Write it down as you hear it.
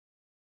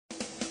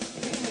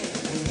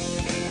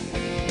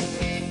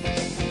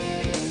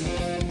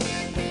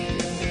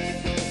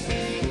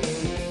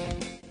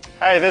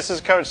Hey, this is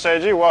Coach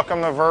Seiji.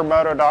 Welcome to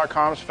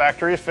vurbmoto.com's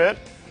Factory Fit,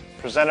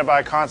 presented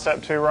by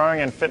Concept 2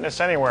 Rowing and Fitness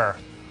Anywhere.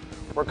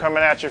 We're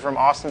coming at you from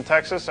Austin,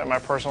 Texas at my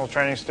personal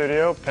training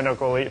studio,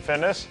 Pinnacle Elite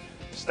Fitness.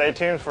 Stay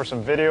tuned for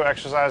some video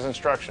exercise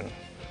instruction.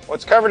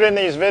 What's covered in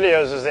these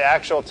videos is the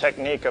actual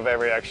technique of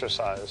every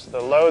exercise.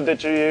 The load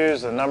that you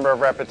use, the number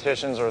of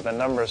repetitions, or the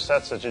number of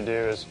sets that you do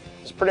is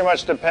pretty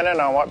much dependent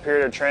on what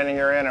period of training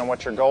you're in and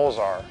what your goals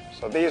are.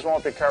 So these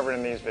won't be covered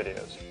in these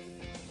videos.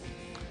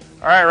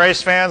 All right,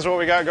 race fans, what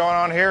we got going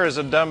on here is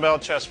a dumbbell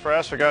chest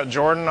press. We got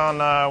Jordan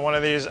on one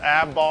of these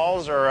ab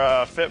balls,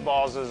 or fit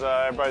balls, as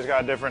everybody's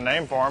got a different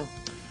name for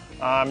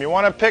them. You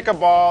want to pick a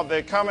ball.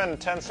 They come in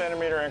 10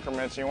 centimeter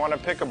increments. You want to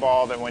pick a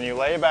ball that when you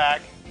lay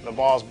back, the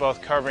ball's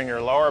both covering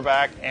your lower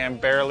back and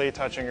barely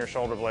touching your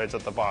shoulder blades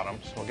at the bottom.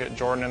 So we'll get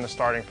Jordan in the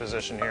starting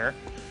position here.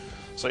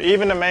 So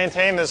even to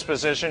maintain this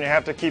position, you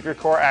have to keep your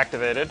core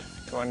activated.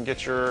 Go ahead and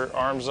get your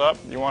arms up.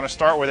 You want to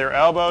start with your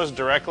elbows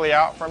directly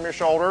out from your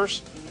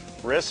shoulders,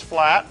 wrists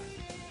flat,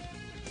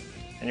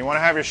 and you want to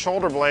have your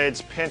shoulder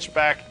blades pinched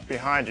back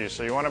behind you.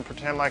 So you want to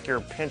pretend like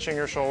you're pinching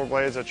your shoulder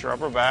blades at your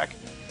upper back.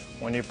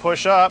 When you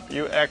push up,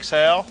 you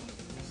exhale,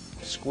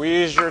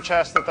 squeeze your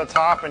chest at the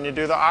top, and you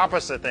do the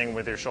opposite thing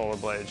with your shoulder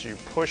blades. You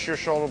push your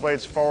shoulder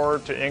blades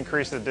forward to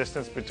increase the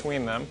distance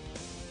between them.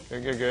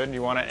 Good, good, good.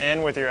 You want to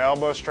end with your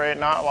elbow straight,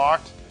 not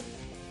locked.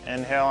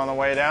 Inhale on the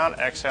way down,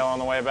 exhale on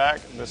the way back.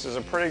 This is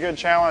a pretty good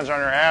challenge on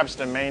your abs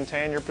to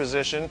maintain your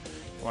position.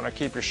 You want to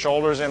keep your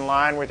shoulders in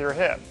line with your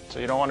hip. So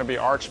you don't want to be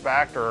arched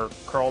back or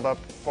curled up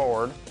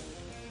forward.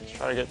 Let's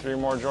try to get 3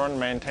 more, Jordan.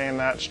 Maintain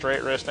that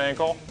straight wrist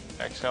ankle.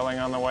 Exhaling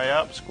on the way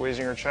up,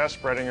 squeezing your chest,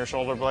 spreading your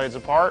shoulder blades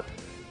apart,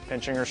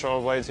 pinching your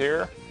shoulder blades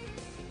here.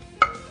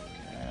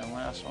 And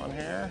last one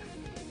here.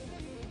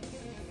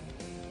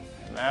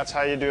 And that's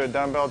how you do a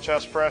dumbbell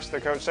chest press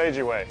the Coach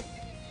Seiji way.